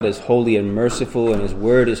is holy and merciful, and his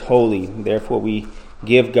word is holy. Therefore, we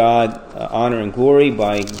give God honor and glory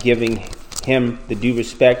by giving him the due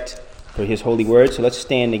respect for his holy word. So let's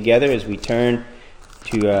stand together as we turn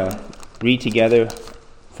to read together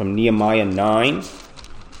from Nehemiah 9.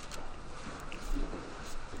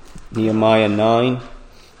 Nehemiah 9.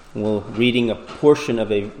 We're reading a portion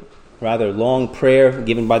of a rather long prayer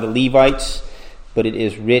given by the Levites, but it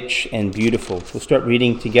is rich and beautiful. We'll start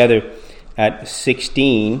reading together at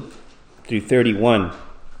 16 through 31.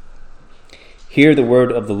 Hear the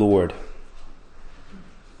word of the Lord.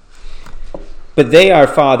 But they, our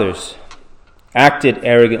fathers, acted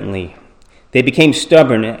arrogantly. They became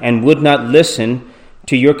stubborn and would not listen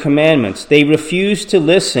to your commandments. They refused to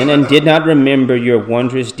listen and did not remember your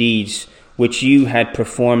wondrous deeds which you had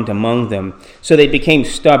performed among them. So they became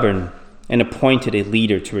stubborn and appointed a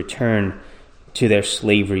leader to return to their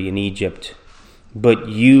slavery in Egypt. But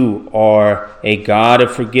you are a God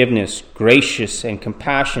of forgiveness, gracious and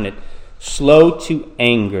compassionate, slow to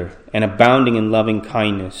anger, and abounding in loving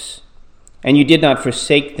kindness. And you did not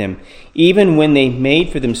forsake them, even when they made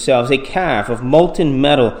for themselves a calf of molten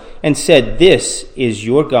metal, and said, "This is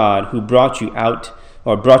your God who brought you out,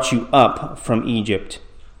 or brought you up from Egypt,"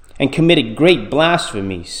 and committed great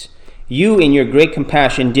blasphemies. You, in your great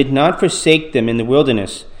compassion, did not forsake them in the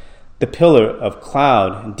wilderness. The pillar of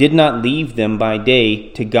cloud did not leave them by day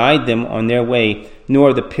to guide them on their way,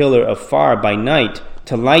 nor the pillar of fire by night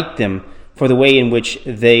to light them for the way in which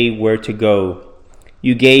they were to go.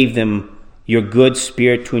 You gave them your good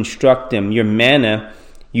spirit to instruct them. Your manna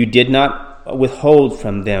you did not withhold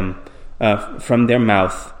from them, from their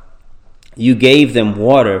mouth. You gave them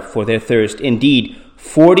water for their thirst. Indeed,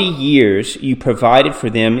 40 years you provided for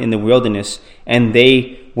them in the wilderness, and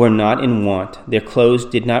they were not in want. Their clothes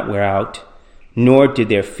did not wear out, nor did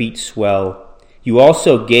their feet swell. You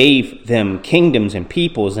also gave them kingdoms and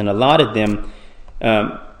peoples and allotted them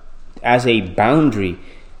as a boundary.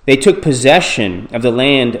 They took possession of the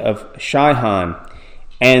land of Sihon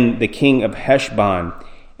and the king of Heshbon,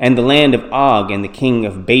 and the land of Og and the king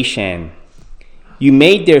of Bashan. You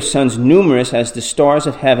made their sons numerous as the stars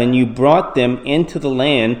of heaven. You brought them into the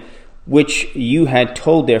land which you had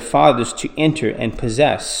told their fathers to enter and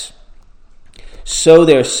possess. So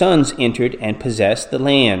their sons entered and possessed the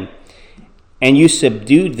land. And you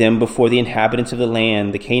subdued them before the inhabitants of the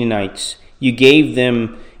land, the Canaanites. You gave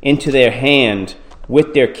them into their hand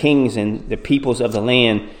with their kings and the peoples of the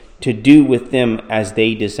land to do with them as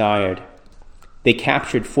they desired. They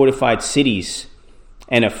captured fortified cities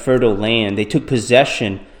and a fertile land. They took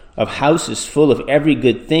possession of houses full of every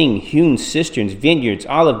good thing, hewn cisterns, vineyards,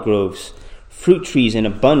 olive groves, fruit trees in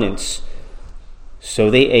abundance. So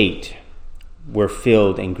they ate, were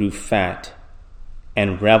filled, and grew fat,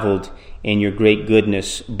 and reveled in your great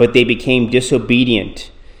goodness. But they became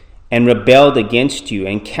disobedient and rebelled against you,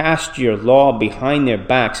 and cast your law behind their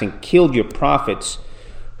backs, and killed your prophets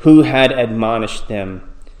who had admonished them,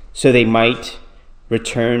 so they might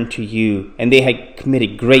return to you. And they had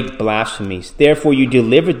committed great blasphemies. Therefore you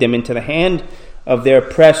delivered them into the hand of their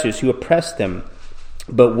oppressors who oppressed them.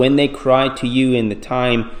 But when they cried to you in the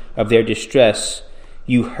time of their distress,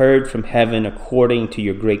 you heard from heaven according to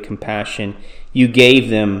your great compassion. You gave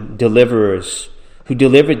them deliverers who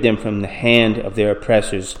delivered them from the hand of their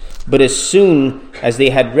oppressors. But as soon as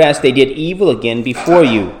they had rest, they did evil again before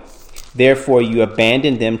you. Therefore you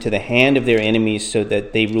abandoned them to the hand of their enemies, so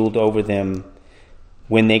that they ruled over them.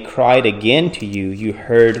 When they cried again to you, you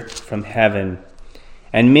heard from heaven.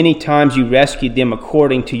 And many times you rescued them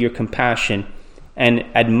according to your compassion, and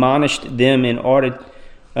admonished them in order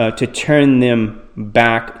to turn them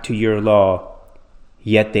back to your law.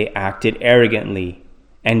 Yet they acted arrogantly,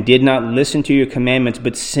 and did not listen to your commandments,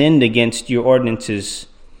 but sinned against your ordinances,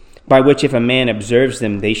 by which if a man observes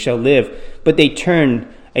them, they shall live. But they turned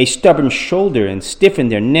a stubborn shoulder, and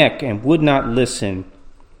stiffened their neck, and would not listen.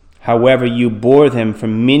 However, you bore them for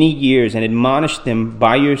many years, and admonished them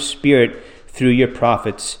by your Spirit through your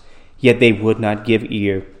prophets, yet they would not give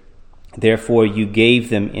ear. Therefore you gave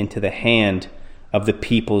them into the hand of the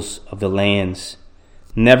peoples of the lands.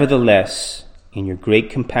 Nevertheless, in your great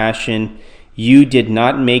compassion, you did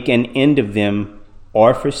not make an end of them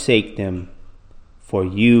or forsake them, for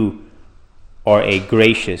you are a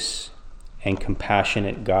gracious and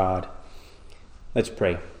compassionate God. Let's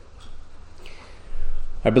pray.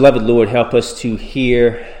 Our beloved Lord, help us to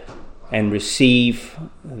hear and receive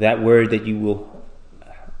that word that you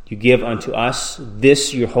give unto us,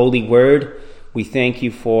 this your holy word. We thank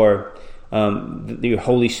you for your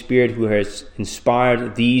Holy Spirit who has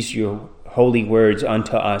inspired these your holy words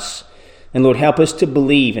unto us. And Lord, help us to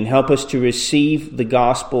believe and help us to receive the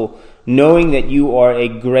gospel knowing that you are a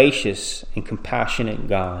gracious and compassionate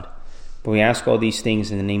God. For we ask all these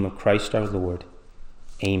things in the name of Christ our Lord.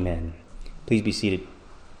 Amen. Please be seated.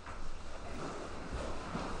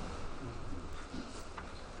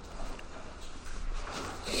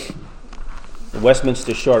 The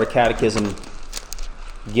Westminster Shorter Catechism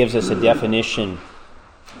gives us a definition.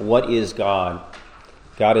 What is God?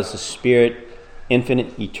 God is the Spirit,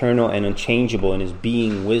 infinite, eternal, and unchangeable in his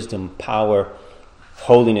being, wisdom, power,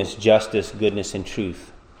 holiness, justice, goodness, and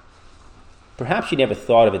truth. Perhaps you never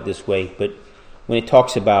thought of it this way, but when it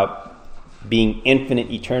talks about being infinite,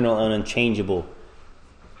 eternal, and unchangeable,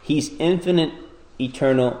 he's infinite,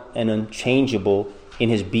 eternal, and unchangeable in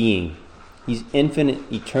his being. He's infinite,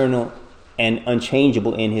 eternal, and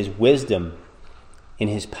unchangeable in his wisdom, in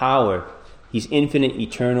his power. He's infinite,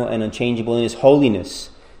 eternal, and unchangeable in his holiness,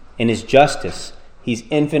 in his justice. He's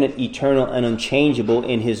infinite, eternal, and unchangeable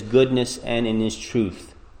in his goodness and in his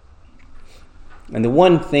truth. And the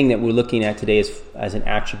one thing that we're looking at today as an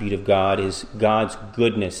attribute of God is God's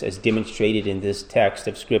goodness, as demonstrated in this text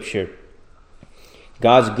of Scripture.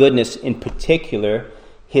 God's goodness, in particular,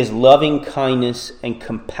 his loving kindness and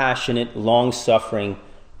compassionate long-suffering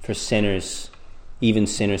for sinners, even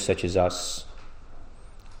sinners such as us.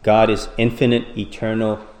 God is infinite,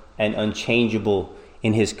 eternal, and unchangeable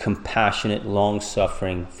in his compassionate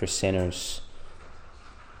long-suffering for sinners.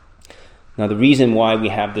 Now, the reason why we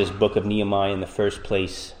have this book of Nehemiah in the first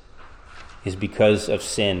place is because of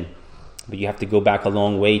sin. But you have to go back a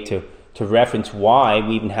long way to reference why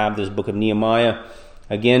we even have this book of Nehemiah.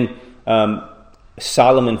 Again,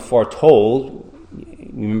 Solomon foretold,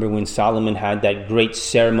 remember when Solomon had that great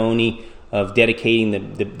ceremony of dedicating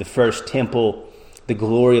the first temple, the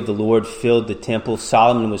glory of the Lord filled the temple.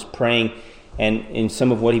 Solomon was praying, and in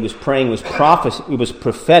some of what he was praying was it was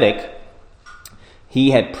prophetic.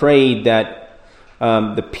 He had prayed that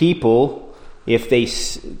the people, if they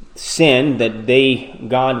sinned, that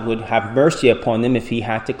God would have mercy upon them if he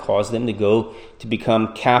had to cause them to go to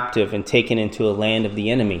become captive and taken into a land of the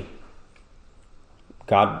enemy.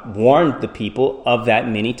 God warned the people of that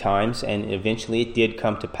many times, and eventually it did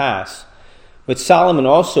come to pass. But Solomon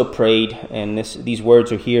also prayed, and these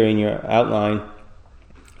words are here in your outline.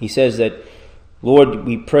 He says that, Lord,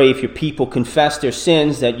 we pray if your people confess their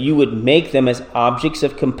sins, that you would make them as objects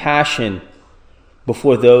of compassion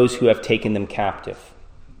before those who have taken them captive.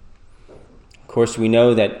 Of course, we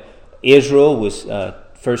know that Israel was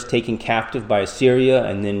first taken captive by Assyria,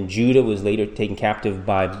 and then Judah was later taken captive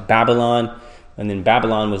by Babylon, and then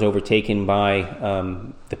Babylon was overtaken by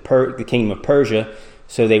the kingdom of Persia.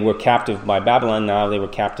 So they were captive by Babylon. Now they were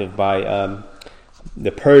captive by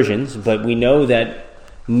the Persians. But we know that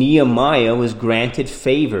Nehemiah was granted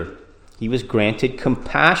favor. He was granted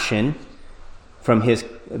compassion from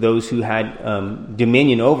those who had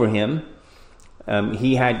dominion over him.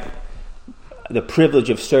 He had the privilege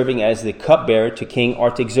of serving as the cupbearer to King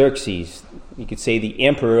Artaxerxes. You could say the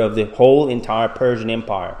emperor of the whole entire Persian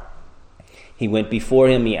Empire. He went before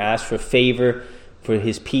him. He asked for favor for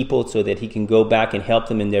his people so that he can go back and help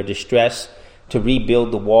them in their distress, to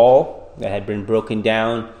rebuild the wall that had been broken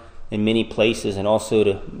down in many places, and also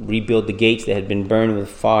to rebuild the gates that had been burned with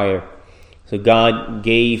fire. So God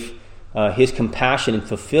gave his compassion in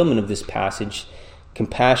fulfillment of this passage,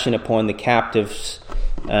 compassion upon the captives,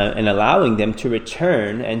 and allowing them to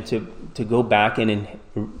return and to go back and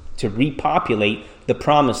to repopulate the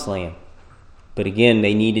promised land. But again,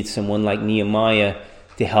 they needed someone like Nehemiah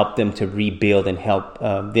to help them to rebuild and help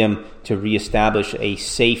them to reestablish a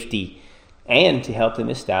safety, and to help them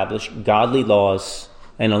establish godly laws,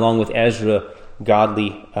 and along with Ezra,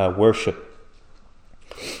 godly worship.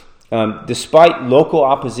 Despite local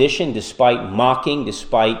opposition, despite mocking,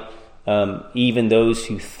 despite even those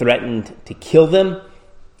who threatened to kill them,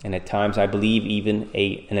 and at times I believe even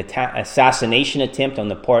an assassination attempt on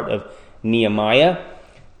the part of Nehemiah,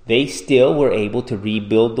 they still were able to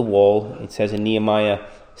rebuild the wall. It says in Nehemiah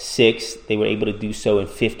 6, they were able to do so in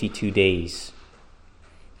 52 days.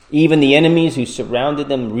 Even the enemies who surrounded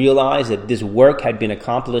them realized that this work had been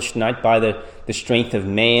accomplished not by the strength of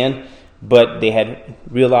man, but they had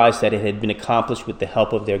realized that it had been accomplished with the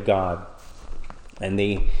help of their God. And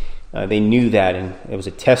they knew that, and it was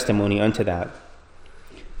a testimony unto that.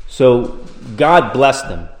 So God blessed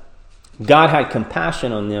them. God had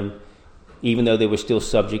compassion on them, even though they were still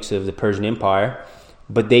subjects of the Persian Empire.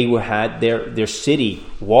 But they had their city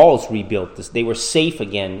walls rebuilt. They were safe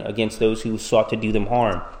again against those who sought to do them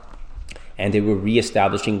harm. And they were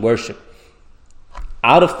reestablishing worship.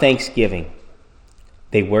 Out of thanksgiving,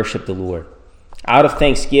 they worshiped the Lord. Out of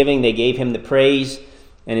thanksgiving, they gave him the praise.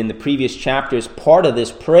 And in the previous chapters, part of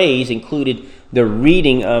this praise included the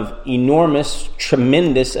reading of enormous,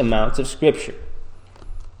 tremendous amounts of Scripture.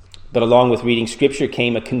 But along with reading Scripture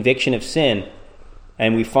came a conviction of sin.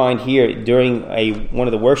 And we find here during one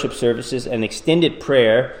of the worship services an extended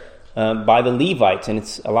prayer by the Levites.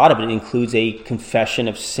 And a lot of it includes a confession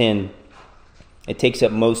of sin. It takes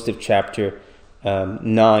up most of chapter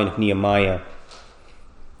 9 of Nehemiah.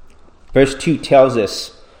 Verse 2 tells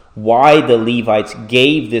us why the Levites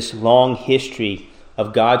gave this long history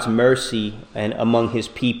of God's mercy and among his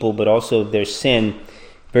people, but also their sin.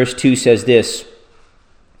 Verse 2 says this: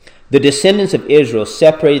 "The descendants of Israel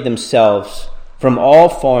separated themselves from all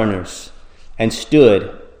foreigners and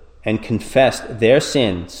stood and confessed their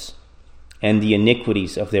sins and the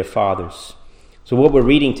iniquities of their fathers." So what we're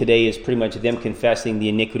reading today is pretty much them confessing the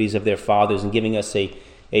iniquities of their fathers and giving us a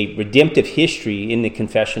redemptive history in the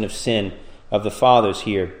confession of sin of the fathers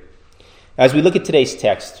here. As we look at today's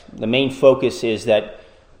text, the main focus is that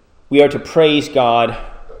we are to praise God,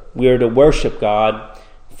 we are to worship God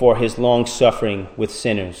for his long suffering with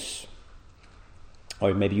sinners.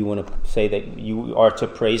 Or maybe you want to say that you are to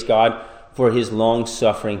praise God for his long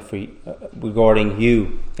suffering regarding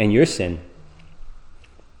you and your sin.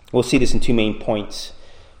 We'll see this in two main points.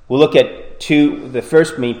 We'll look at the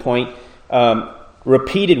first main point,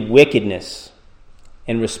 repeated wickedness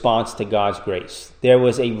in response to God's grace. There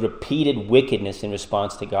was a repeated wickedness in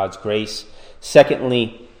response to God's grace.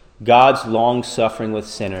 Secondly, God's long suffering with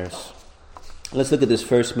sinners. Let's look at this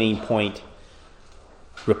first main point,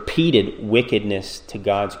 repeated wickedness to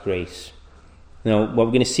God's grace. What we're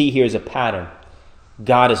going to see here is a pattern.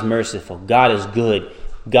 God is merciful. God is good.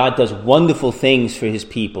 God does wonderful things for his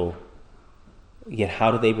people. Yet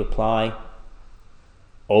how do they reply?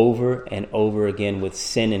 Over and over again with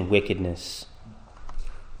sin and wickedness.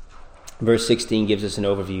 Verse 16 gives us an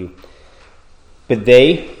overview. "But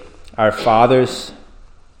they, our fathers,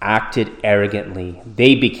 acted arrogantly.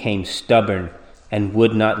 They became stubborn and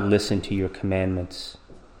would not listen to your commandments."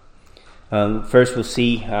 First, we'll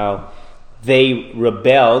see how they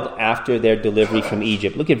rebelled after their delivery from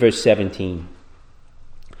Egypt. Look at verse 17.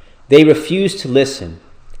 "They refused to listen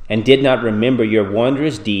and did not remember your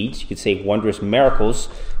wondrous deeds," you could say wondrous miracles,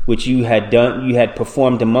 "which you had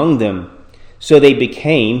performed among them. So they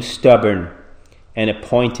became stubborn and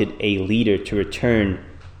appointed a leader to return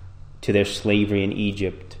to their slavery in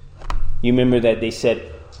Egypt." You remember that they said,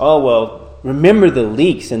 "Oh, well, remember the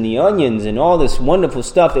leeks and the onions and all this wonderful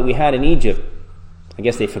stuff that we had in Egypt." I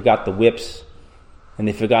guess they forgot the whips and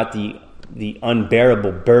they forgot the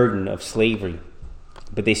unbearable burden of slavery.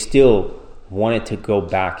 But they still wanted to go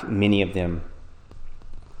back, many of them.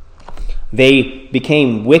 They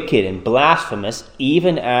became wicked and blasphemous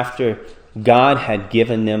even after God had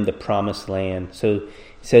given them the promised land. So it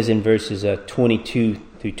says in verses 22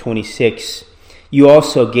 through 26, "You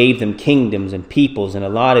also gave them kingdoms and peoples and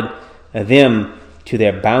allotted them to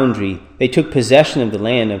their boundary. They took possession of the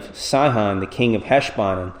land of Sihon, the king of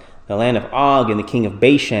Heshbon, and the land of Og and the king of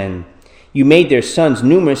Bashan. You made their sons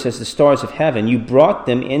numerous as the stars of heaven. You brought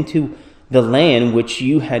them into the land which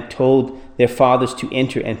you had told their fathers to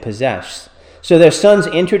enter and possess. So their sons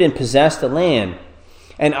entered and possessed the land.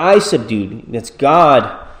 And I subdued," that's God,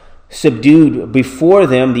 "subdued before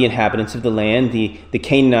them the inhabitants of the land, the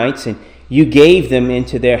Canaanites, and you gave them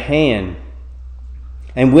into their hand.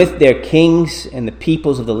 And with their kings and the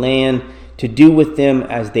peoples of the land to do with them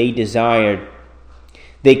as they desired.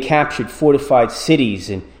 They captured fortified cities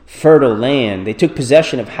and fertile land. They took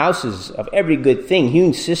possession of houses of every good thing,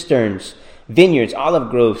 hewn cisterns, vineyards,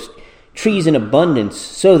 olive groves, trees in abundance.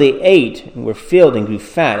 So they ate and were filled and grew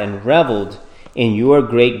fat and reveled in your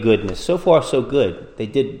great goodness." So far, so good.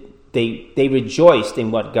 They rejoiced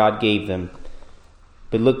in what God gave them.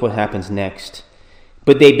 But look what happens next.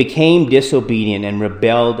 "But they became disobedient and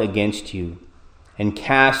rebelled against you, and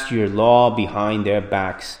cast your law behind their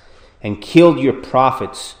backs, and killed your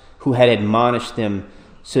prophets who had admonished them,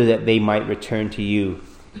 so that they might return to you.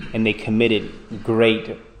 And they committed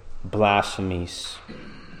great blasphemies."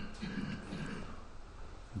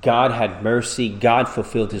 God had mercy. God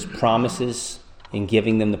fulfilled his promises in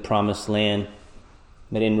giving them the promised land.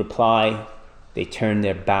 But in reply, they turned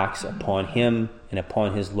their backs upon him and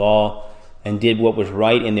upon his law and did what was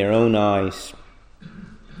right in their own eyes.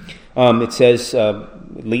 It says,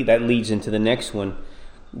 that leads into the next one.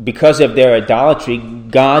 Because of their idolatry,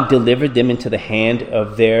 God delivered them into the hand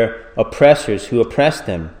of their oppressors who oppressed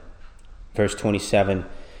them. Verse 27.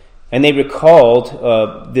 And they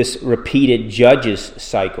recalled this repeated judges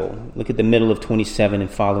cycle. Look at the middle of 27 and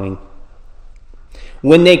following.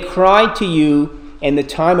 "When they cried to you in the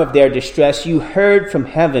time of their distress, you heard from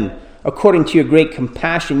heaven. According to your great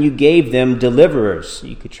compassion, you gave them deliverers."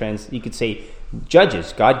 You could say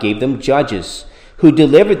judges. God gave them judges who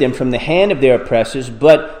delivered them from the hand of their oppressors,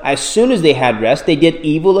 but as soon as they had rest, they did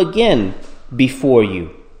evil again before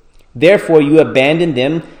you. Therefore you abandoned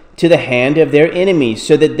them to the hand of their enemies,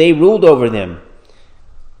 so that they ruled over them.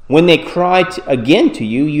 When they cried again to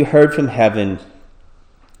you, you heard from heaven,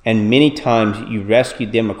 and many times you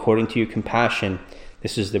rescued them according to your compassion.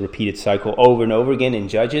 This is the repeated cycle over and over again in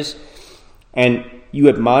Judges. And you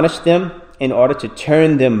admonished them in order to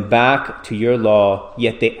turn them back to your law,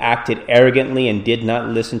 yet they acted arrogantly and did not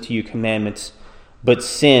listen to your commandments, but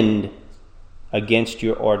sinned against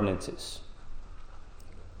your ordinances.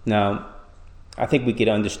 Now, I think we could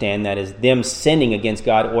understand that as them sinning against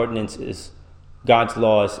God's ordinances, God's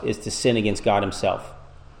laws, is to sin against God himself.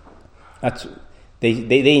 They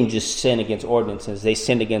didn't just sin against ordinances. They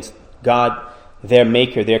sinned against God, their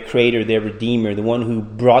maker, their creator, their redeemer, the one who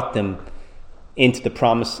brought them into the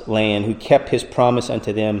promised land, who kept his promise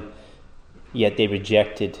unto them, yet they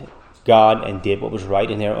rejected God and did what was right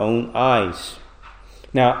in their own eyes.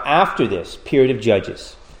 Now, after this period of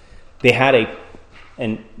Judges, they had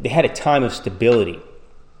a time of stability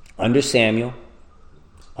under Samuel,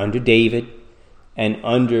 under David, and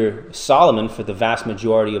under Solomon for the vast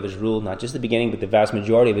majority of his rule, not just the beginning, but the vast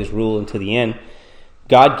majority of his rule until the end.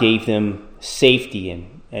 God gave them safety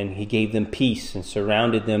and he gave them peace and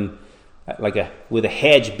surrounded them with a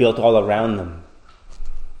hedge built all around them.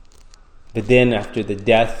 But then after the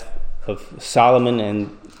death of Solomon,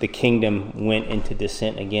 and the kingdom went into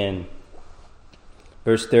descent again.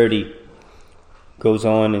 Verse 30 goes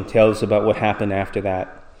on and tells about what happened after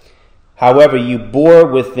that. However, you bore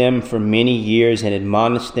with them for many years and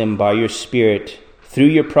admonished them by your Spirit through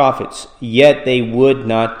your prophets, yet they would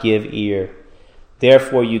not give ear.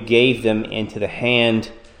 Therefore you gave them into the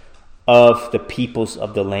hand of the peoples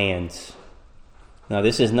of the lands. Now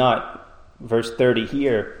this is not, verse 30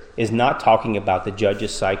 here is not talking about the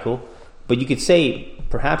Judges cycle, but you could say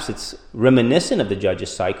perhaps it's reminiscent of the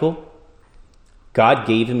Judges cycle. God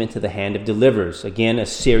gave them into the hand of deliverers. Again,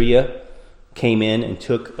 Assyria came in and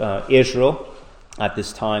took Israel. At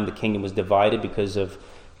this time, the kingdom was divided because of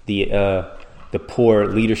the poor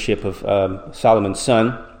leadership of Solomon's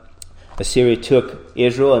son. Assyria took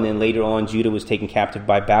Israel, and then later on, Judah was taken captive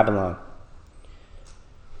by Babylon.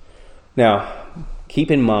 Now,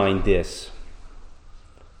 keep in mind this.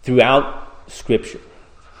 Throughout Scripture,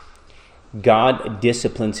 God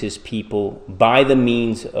disciplines his people by the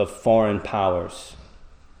means of foreign powers.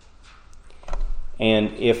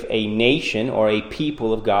 And if a nation or a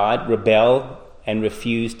people of God rebel and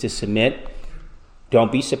refuse to submit,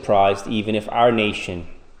 don't be surprised even if our nation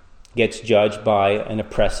gets judged by an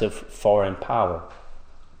oppressive foreign power.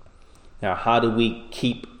 Now, how do we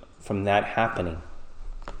keep from that happening?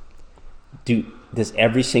 Does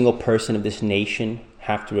every single person of this nation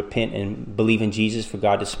have to repent and believe in Jesus for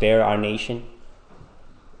God to spare our nation?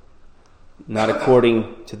 Not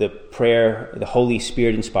according to the prayer, the Holy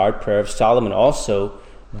Spirit-inspired prayer of Solomon, also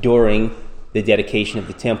during the dedication of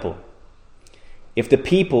the temple. If the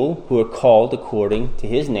people who are called according to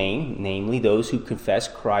his name, namely those who confess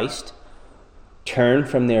Christ, turn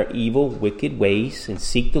from their evil, wicked ways and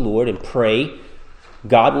seek the Lord and pray,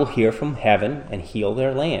 God will hear from heaven and heal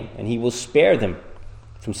their land, and he will spare them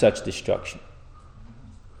from such destruction.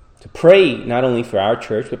 To pray not only for our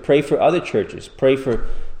church, but pray for other churches. Pray for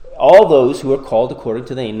all those who are called according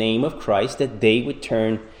to the name of Christ, that they would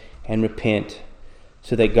turn and repent,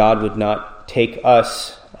 so that God would not take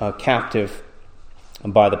us captive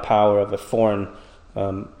by the power of a foreign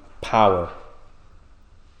power.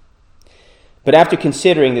 But after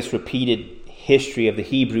considering this repeated history of the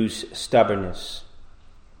Hebrews' stubbornness,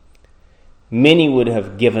 many would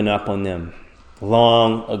have given up on them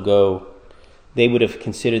long ago. They would have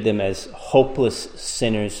considered them as hopeless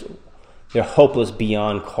sinners. They're hopeless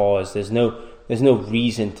beyond cause. There's no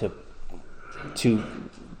reason to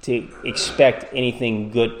expect anything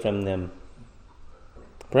good from them.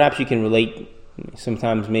 Perhaps you can relate.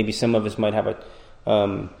 Sometimes maybe some of us might have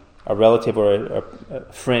a relative or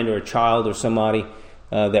a friend or a child or somebody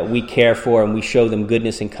that we care for, and we show them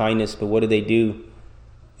goodness and kindness, but what do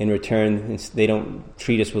in return? They don't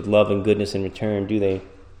treat us with love and goodness in return, do they?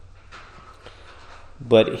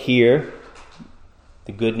 But here,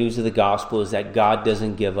 the good news of the gospel is that God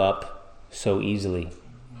doesn't give up so easily.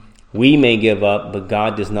 We may give up, but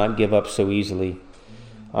God does not give up so easily.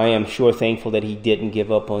 I am sure thankful that he didn't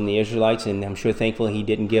give up on the Israelites, and I'm sure thankful he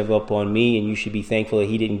didn't give up on me, and you should be thankful that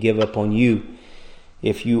he didn't give up on you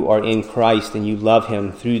if you are in Christ and you love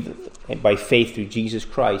him by faith through Jesus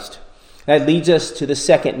Christ. That leads us to the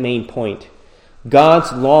second main point: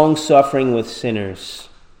 God's long-suffering with sinners.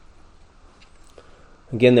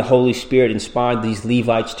 Again, the Holy Spirit inspired these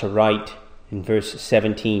Levites to write in verse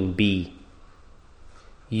 17b,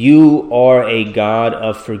 "You are a God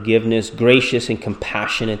of forgiveness, gracious and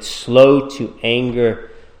compassionate, slow to anger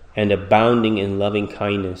and abounding in loving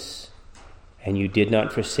kindness, and you did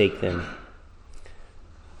not forsake them."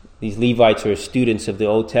 These Levites are students of the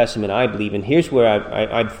Old Testament, I believe, and here's where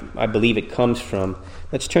I believe it comes from.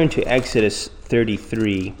 Let's turn to Exodus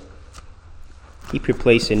 33. Keep your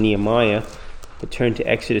place in Nehemiah, but turn to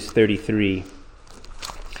Exodus 33.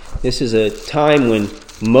 This is a time when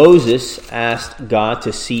Moses asked God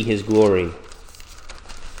to see his glory.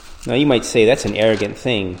 Now you might say that's an arrogant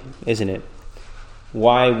thing, isn't it?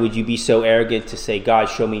 Why would you be so arrogant to say, "God,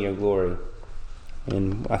 show me your glory"?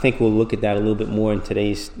 And I think we'll look at that a little bit more in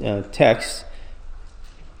today's text.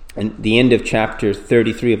 And the end of chapter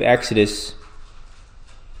 33 of Exodus,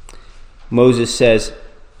 Moses says,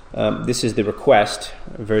 this is the request,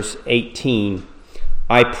 verse 18,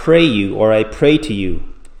 "I pray you, or I pray to you,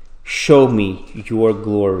 show me your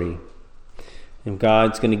glory." And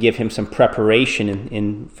God's going to give him some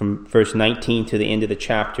preparation from verse 19 to the end of the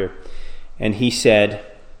chapter. And he said,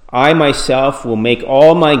 "I myself will make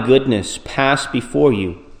all my goodness pass before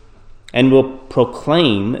you, and will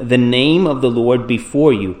proclaim the name of the Lord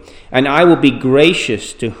before you. And I will be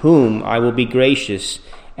gracious to whom I will be gracious,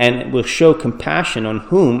 and will show compassion on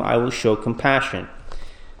whom I will show compassion."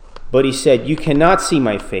 But he said, "You cannot see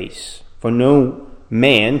my face, for no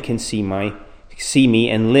man can see me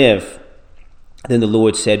and live." Then the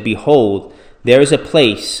Lord said, "Behold, there is a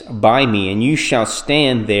place by me, and you shall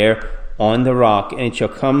stand there on the rock, and it shall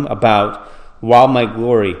come about while my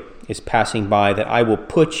glory is passing by that I will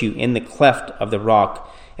put you in the cleft of the rock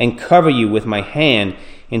and cover you with my hand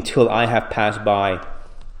until I have passed by.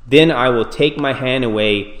 Then I will take my hand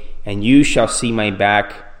away, and you shall see my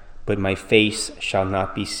back, but my face shall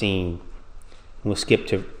not be seen." We'll skip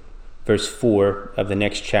to verse 4 of the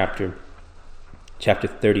next chapter, chapter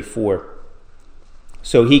 34.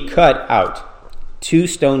 "So he cut out 2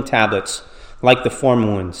 stone tablets like the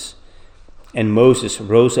former ones. And Moses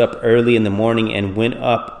rose up early in the morning and went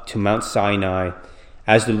up to Mount Sinai,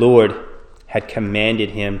 as the Lord had commanded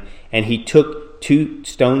him, and he took 2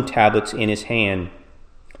 stone tablets in his hand.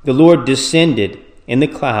 The Lord descended in the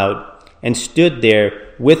cloud and stood there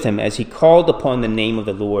with him as he called upon the name of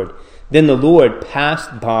the Lord. Then the Lord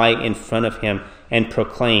passed by in front of him and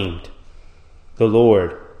proclaimed, the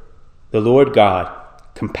Lord God,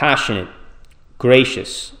 compassionate,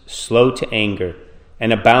 gracious, slow to anger,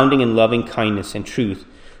 and abounding in loving kindness and truth,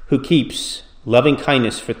 who keeps loving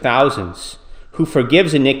kindness for thousands, who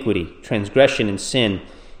forgives iniquity, transgression, and sin,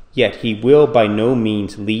 yet he will by no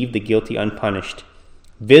means leave the guilty unpunished,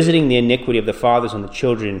 visiting the iniquity of the fathers on the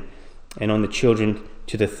children, and on the children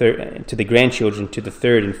to the grandchildren to the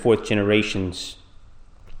 3rd and 4th generations.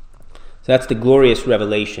 So that's the glorious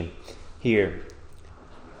revelation here.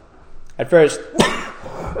 At first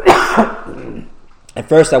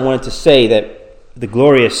I wanted to say that the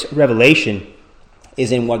glorious revelation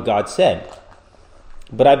is in what God said.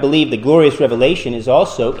 But I believe the glorious revelation is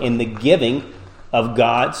also in the giving of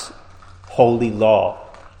God's holy law,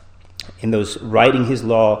 in those writing his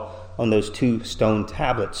law on those 2 stone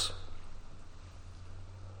tablets.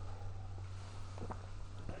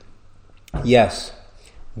 Yes,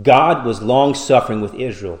 God was long-suffering with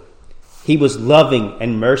Israel. He was loving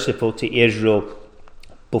and merciful to Israel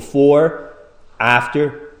before,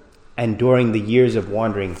 after, and during the years of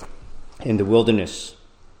wandering in the wilderness.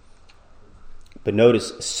 But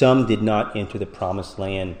notice, some did not enter the promised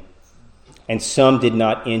land, and some did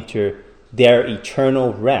not enter their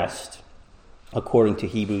eternal rest, according to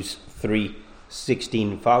Hebrews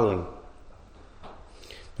 3:16 and following.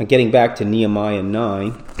 Now getting back to Nehemiah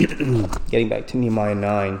 9,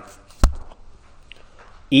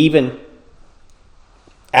 even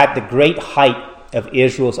at the great height of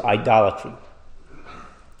Israel's idolatry,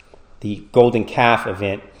 the golden calf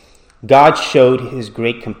event, God showed his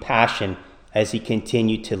great compassion as he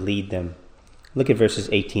continued to lead them. Look at verses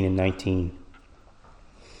 18 and 19.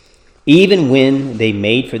 "Even when they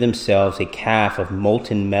made for themselves a calf of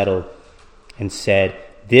molten metal and said,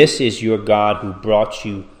 'This is your God who brought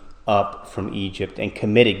you up from Egypt,' and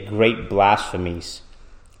committed great blasphemies,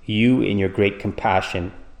 you in your great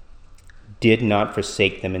compassion did not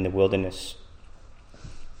forsake them in the wilderness."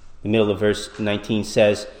 The middle of verse 19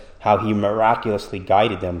 says how he miraculously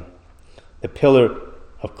guided them. The pillar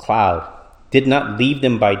of cloud did not leave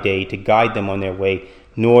them by day to guide them on their way,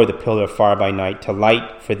 nor the pillar of fire by night to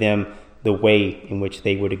light for them the way in which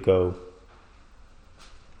they were to go.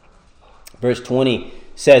 Verse 20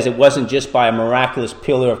 says it wasn't just by a miraculous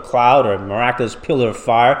pillar of cloud or a miraculous pillar of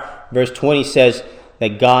fire. Verse 20 says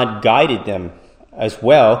that God guided them as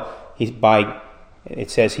well. It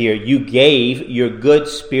says here, you gave your good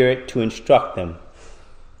Spirit to instruct them.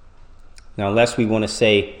 Now, unless we want to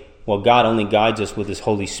say, well, God only guides us with his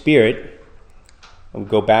Holy Spirit, we'll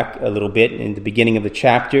go back a little bit in the beginning of the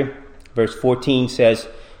chapter. Verse 14 says,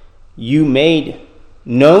 you made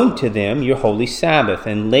known to them your holy Sabbath,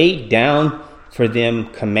 and laid down for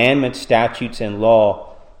them commandments, statutes, and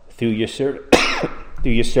law through your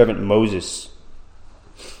servant Moses.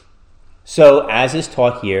 So, as is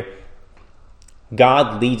taught here,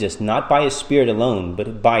 God leads us not by his Spirit alone,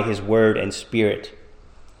 but by his word and Spirit.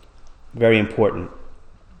 Very important.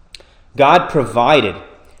 God provided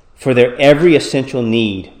for their every essential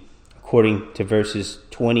need, according to verses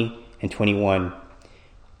 20 and 21.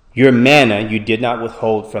 Your manna you did not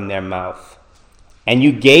withhold from their mouth, and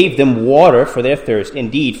you gave them water for their thirst.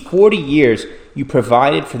 Indeed, 40 years you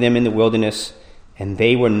provided for them in the wilderness, and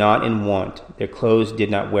they were not in want. Their clothes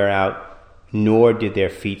did not wear out, nor did their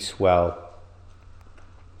feet swell.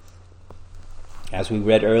 As we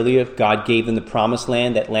read earlier, God gave them the promised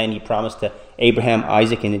land, that land he promised to Abraham,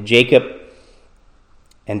 Isaac, and Jacob.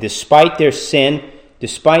 And despite their sin,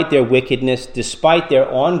 despite their wickedness, despite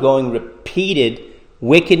their ongoing repeated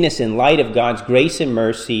wickedness in light of God's grace and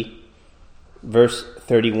mercy, verse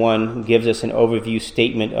 31 gives us an overview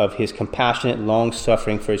statement of his compassionate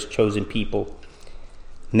long-suffering for his chosen people.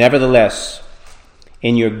 Nevertheless,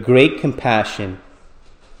 in your great compassion,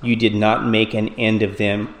 you did not make an end of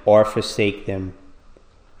them or forsake them,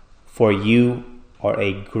 for you are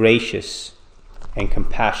a gracious and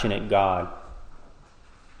compassionate God.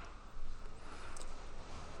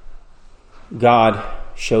 God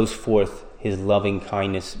shows forth his loving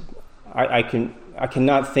kindness. I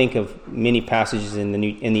cannot think of many passages in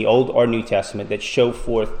the Old or New Testament that show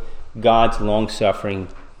forth God's long suffering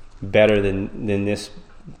better than this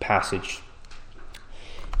passage.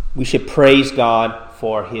 We should praise God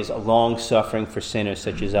for his long suffering for sinners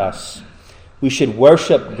such as us. We should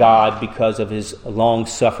worship God because of his long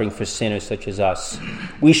suffering for sinners such as us.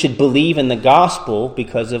 We should believe in the gospel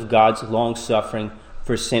because of God's long suffering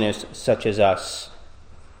for sinners such as us.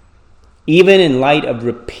 Even in light of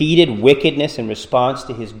repeated wickedness in response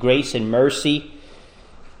to his grace and mercy,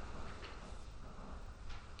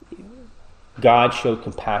 God showed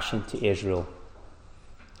compassion to Israel.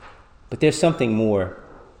 But there's something more.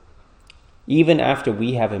 Even after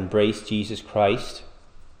we have embraced Jesus Christ,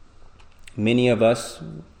 many of us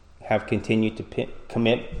have continued to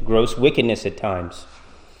commit gross wickedness at times.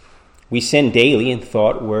 We sin daily in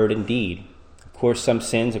thought, word, and deed. Of course, some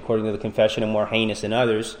sins, according to the confession, are more heinous than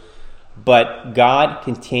others. But God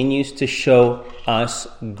continues to show us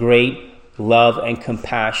great love and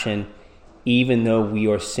compassion, even though we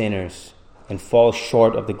are sinners and fall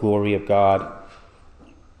short of the glory of God.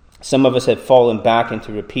 Some of us have fallen back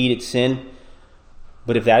into repeated sin,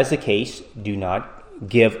 but if that is the case, do not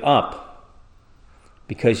give up,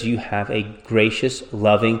 because you have a gracious,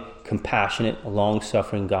 loving, compassionate,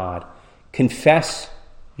 long-suffering God. Confess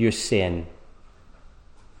your sin.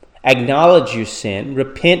 Acknowledge your sin,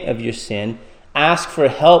 repent of your sin, ask for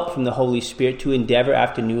help from the Holy Spirit to endeavor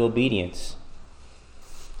after new obedience.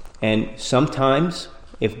 And sometimes,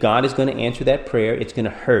 if God is going to answer that prayer, it's going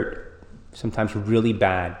to hurt, sometimes really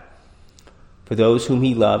bad. For those whom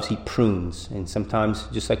he loves, he prunes. And sometimes,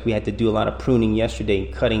 just like we had to do a lot of pruning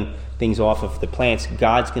yesterday, cutting things off of the plants,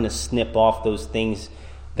 God's going to snip off those things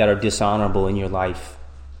that are dishonorable in your life.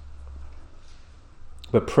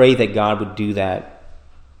 But pray that God would do that.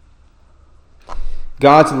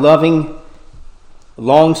 God's loving,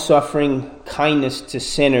 long-suffering kindness to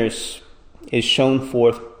sinners is shown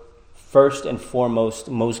forth first and foremost,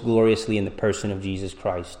 most gloriously in the person of Jesus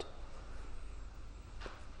Christ.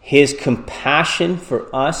 His compassion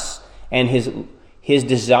for us and his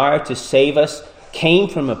desire to save us came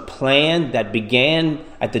from a plan that began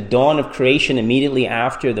at the dawn of creation, immediately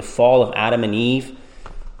after the fall of Adam and Eve.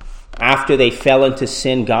 After they fell into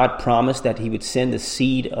sin, God promised that he would send the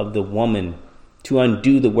seed of the woman to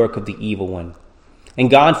undo the work of the evil one. And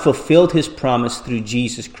God fulfilled his promise through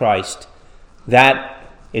Jesus Christ. That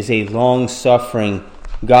is a long-suffering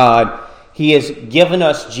God. He has given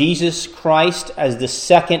us Jesus Christ as the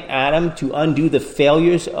second Adam to undo the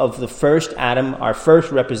failures of the first Adam, our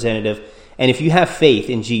first representative. And if you have faith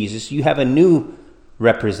in Jesus, you have a new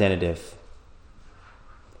representative.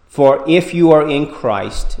 For if you are in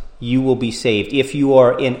Christ, you will be saved. If you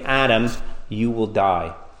are in Adam, you will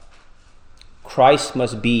die. Christ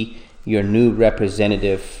must be your new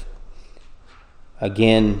representative.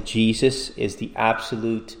 Again, Jesus is the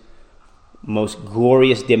absolute most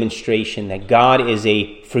glorious demonstration that God is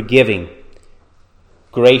a forgiving,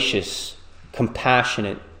 gracious,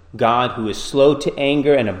 compassionate God who is slow to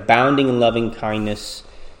anger and abounding in loving kindness.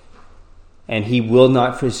 And he will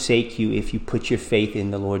not forsake you if you put your faith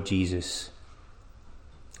in the Lord Jesus.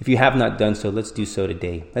 If you have not done so, let's do so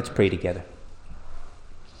today. Let's pray together.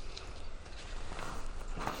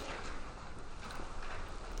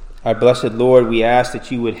 Our blessed Lord, we ask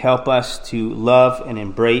that you would help us to love and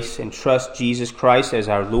embrace and trust Jesus Christ as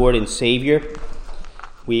our Lord and Savior.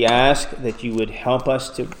 We ask that you would help us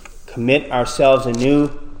to commit ourselves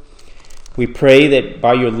anew. We pray that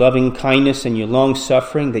by your loving kindness and your long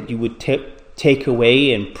suffering that you would take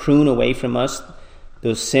away and prune away from us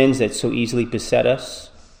those sins that so easily beset us.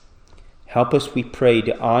 Help us, we pray,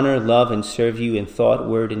 to honor, love, and serve you in thought,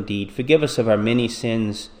 word, and deed. Forgive us of our many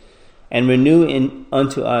sins, and renew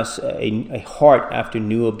unto us a heart after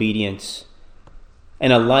new obedience,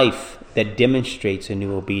 and a life that demonstrates a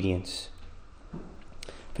new obedience.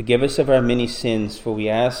 Forgive us of our many sins, for we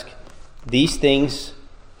ask these things,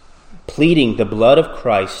 pleading the blood of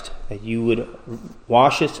Christ, that you would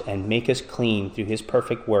wash us and make us clean through his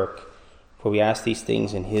perfect work. For we ask these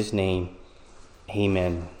things in his name.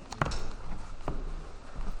 Amen.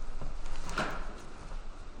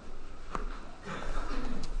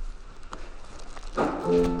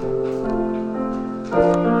 Thank you.